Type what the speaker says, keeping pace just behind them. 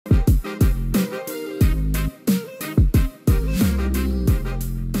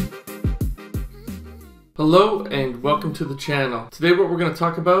Hello and welcome to the channel. Today what we're going to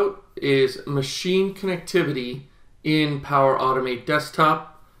talk about is machine connectivity in Power Automate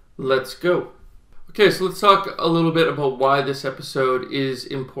Desktop. Let's go. Okay, so let's talk a little bit about why this episode is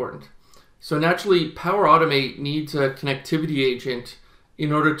important. So naturally, Power Automate needs a connectivity agent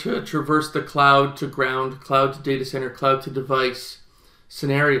in order to traverse the cloud to ground, cloud to data center, cloud to device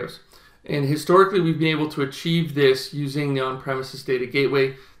scenarios. And historically, we've been able to achieve this using the on-premises data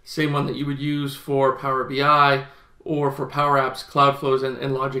gateway, same one that you would use for Power BI or for Power Apps, Cloud Flows,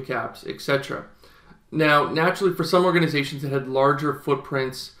 and Logic Apps, etc. Now, naturally, for some organizations that had larger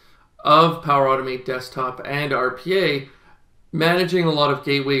footprints of Power Automate Desktop and RPA, managing a lot of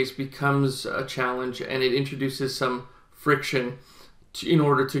gateways becomes a challenge, and it introduces some friction in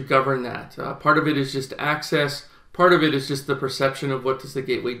order to govern that. Part of it is just access, part of it is just the perception of what does the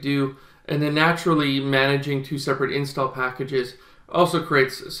gateway do, and then naturally managing two separate install packages also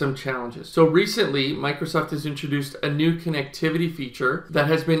creates some challenges. So recently, Microsoft has introduced a new connectivity feature that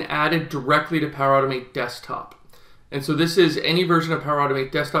has been added directly to Power Automate Desktop. And so this is any version of Power Automate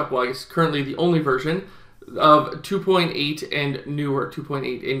Desktop, well, it's currently the only version of 2.8 and newer,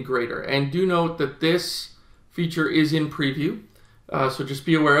 2.8 and greater. And do note that this feature is in preview, so just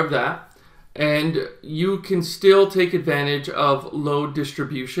be aware of that. And you can still take advantage of load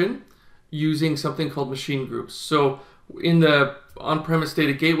distribution using something called machine groups. So in the on-premise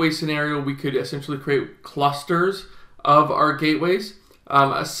data gateway scenario, we could essentially create clusters of our gateways.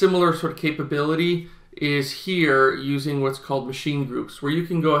 A similar sort of capability is here using what's called machine groups, where you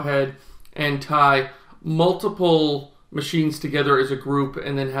can go ahead and tie multiple machines together as a group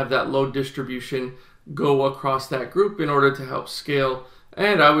and then have that load distribution go across that group in order to help scale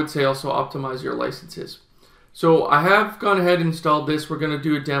and I would say also optimize your licenses. So I have gone ahead and installed this. We're going to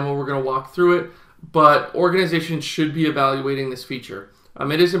do a demo. We're going to walk through it. But organizations should be evaluating this feature.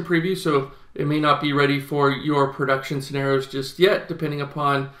 It is in preview, so it may not be ready for your production scenarios just yet, depending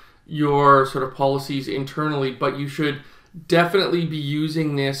upon your sort of policies internally, but you should definitely be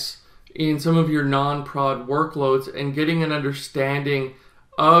using this in some of your non-prod workloads and getting an understanding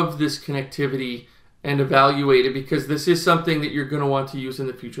of this connectivity and evaluate it, because this is something that you're going to want to use in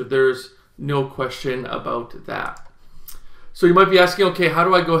the future. There's no question about that. So you might be asking, okay, how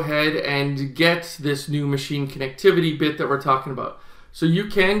do I go ahead and get this new machine connectivity bit that we're talking about? So you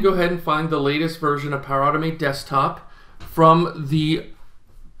can go ahead and find the latest version of Power Automate Desktop from the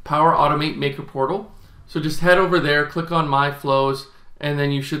Power Automate Maker portal. So just head over there, click on My Flows, and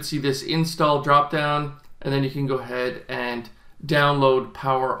then you should see this install dropdown, and then you can go ahead and download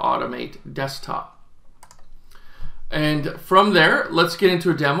Power Automate Desktop. And from there, let's get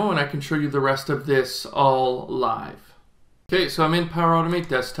into a demo, and I can show you the rest of this all live. Okay, so I'm in Power Automate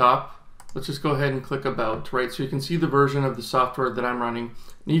Desktop. Let's just go ahead and click About, right? So you can see the version of the software that I'm running.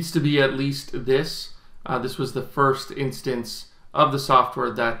 It needs to be at least this. This was the first instance of the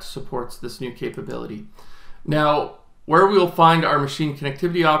software that supports this new capability. Now, where we'll find our machine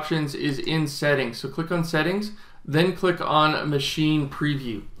connectivity options is in Settings. So click on Settings, then click on Machine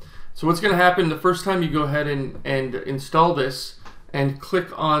Preview. So what's going to happen the first time you go ahead and install this and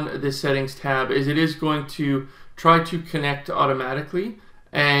click on this Settings tab is it is going to try to connect automatically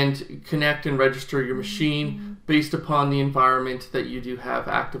and connect and register your machine based upon the environment that you do have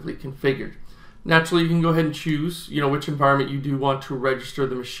actively configured. Naturally, you can go ahead and choose, which environment you do want to register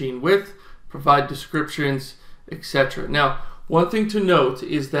the machine with, provide descriptions, etc. Now, one thing to note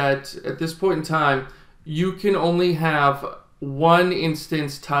is that at this point in time, you can only have one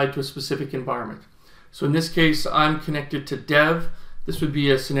instance tied to a specific environment. So in this case, I'm connected to dev. This would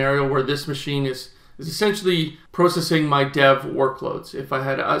be a scenario where this machine is essentially processing my dev workloads. If I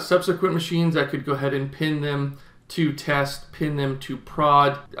had subsequent machines, I could go ahead and pin them to test, pin them to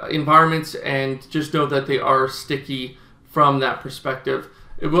prod environments, and just know that they are sticky from that perspective.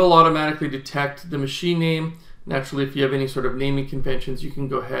 It will automatically detect the machine name. Naturally, if you have any sort of naming conventions, you can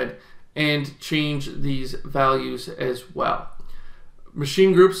go ahead and change these values as well.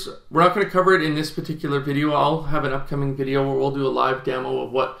 Machine groups, we're not going to cover it in this particular video. I'll have an upcoming video where we'll do a live demo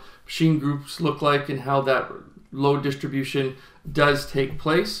of what machine groups look like and how that load distribution does take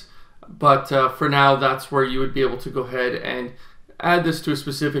place. But for now, that's where you would be able to go ahead and add this to a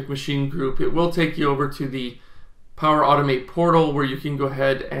specific machine group. It will take you over to the Power Automate portal where you can go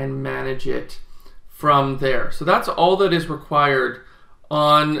ahead and manage it from there. So that's all that is required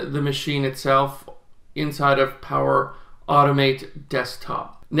on the machine itself inside of Power Automate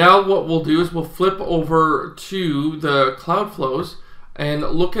Desktop. Now what we'll do is we'll flip over to the Cloud Flows and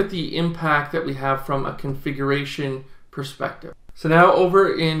look at the impact that we have from a configuration perspective. So now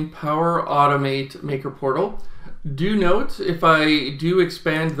over in Power Automate Maker portal, do note if I do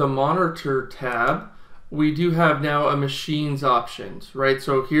expand the Monitor tab, we do have now a machines options, right?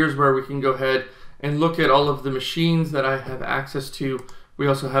 So here's where we can go ahead and look at all of the machines that I have access to. We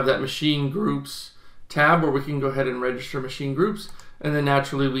also have that machine groups tab where we can go ahead and register machine groups. And then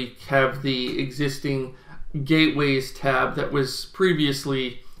naturally we have the existing gateways tab that was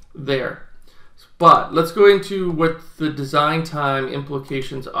previously there. But let's go into what the design time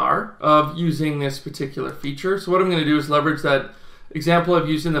implications are of using this particular feature. So what I'm going to do is leverage that example I've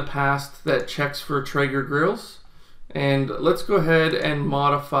used in the past that checks for Traeger grills. And let's go ahead and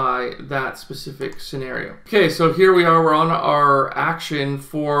modify that specific scenario. Okay, so here we are. We're on our action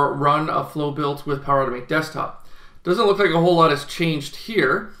for run a flow built with Power Automate Desktop. Doesn't look like a whole lot has changed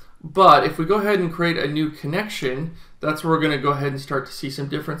here, but if we go ahead and create a new connection, that's where we're going to go ahead and start to see some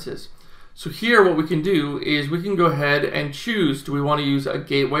differences. So here what we can do is we can go ahead and choose, do we want to use a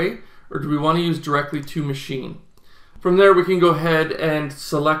gateway or do we want to use directly to machine? From there we can go ahead and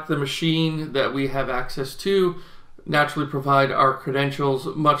select the machine that we have access to, naturally provide our credentials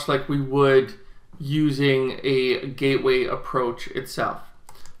much like we would using a gateway approach itself.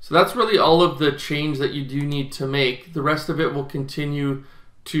 So that's really all of the change that you do need to make. The rest of it will continue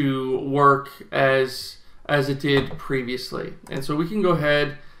to work as it did previously. And so we can go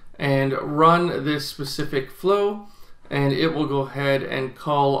ahead and run this specific flow, and it will go ahead and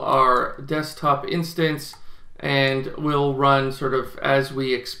call our desktop instance and will run sort of as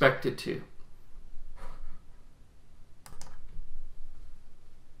we expect it to.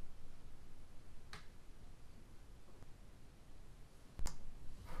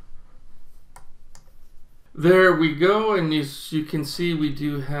 There we go, and as you can see, we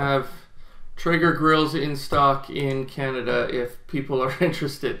do have Traeger grills in stock in Canada if people are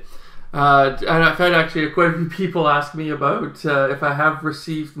interested. And I've had actually quite a few people ask me about if I have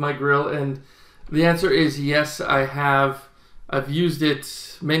received my grill, and the answer is yes, I have. I've used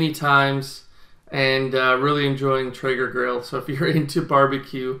it many times and really enjoying Traeger grill. So if you're into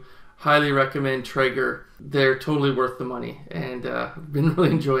barbecue, highly recommend Traeger. They're totally worth the money, and I've been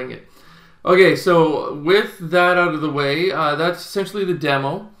really enjoying it. Okay, so with that out of the way, that's essentially the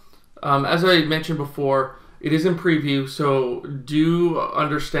demo. As I mentioned before, it is in preview, so do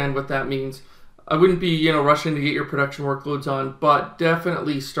understand what that means. I wouldn't be, rushing to get your production workloads on, but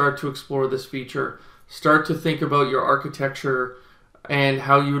definitely start to explore this feature. Start to think about your architecture and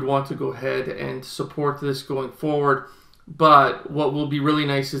how you would want to go ahead and support this going forward. But what will be really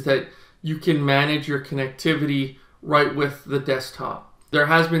nice is that you can manage your connectivity right with the desktop. There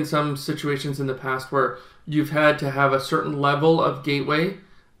has been some situations in the past where you've had to have a certain level of gateway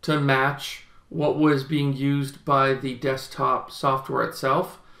to match what was being used by the desktop software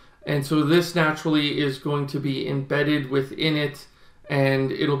itself. And so this naturally is going to be embedded within it,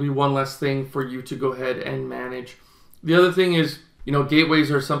 and it'll be one less thing for you to go ahead and manage. The other thing is, gateways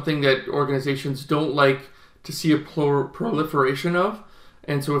are something that organizations don't like to see a proliferation of.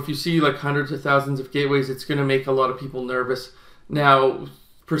 And so if you see like hundreds of thousands of gateways, it's going to make a lot of people nervous. Now,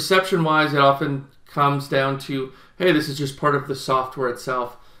 perception-wise, it often comes down to, hey, this is just part of the software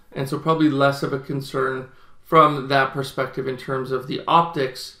itself. And so probably less of a concern from that perspective in terms of the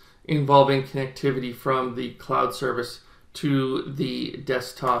optics involving connectivity from the cloud service to the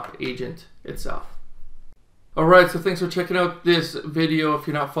desktop agent itself. All right, so thanks for checking out this video. If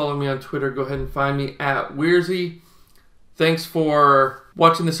you're not following me on Twitter, go ahead and find me at Weare. Thanks for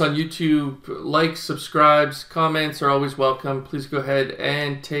watching this on YouTube. Likes, subscribes, comments are always welcome. Please go ahead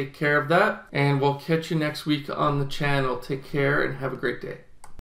and take care of that. And we'll catch you next week on the channel. Take care and have a great day.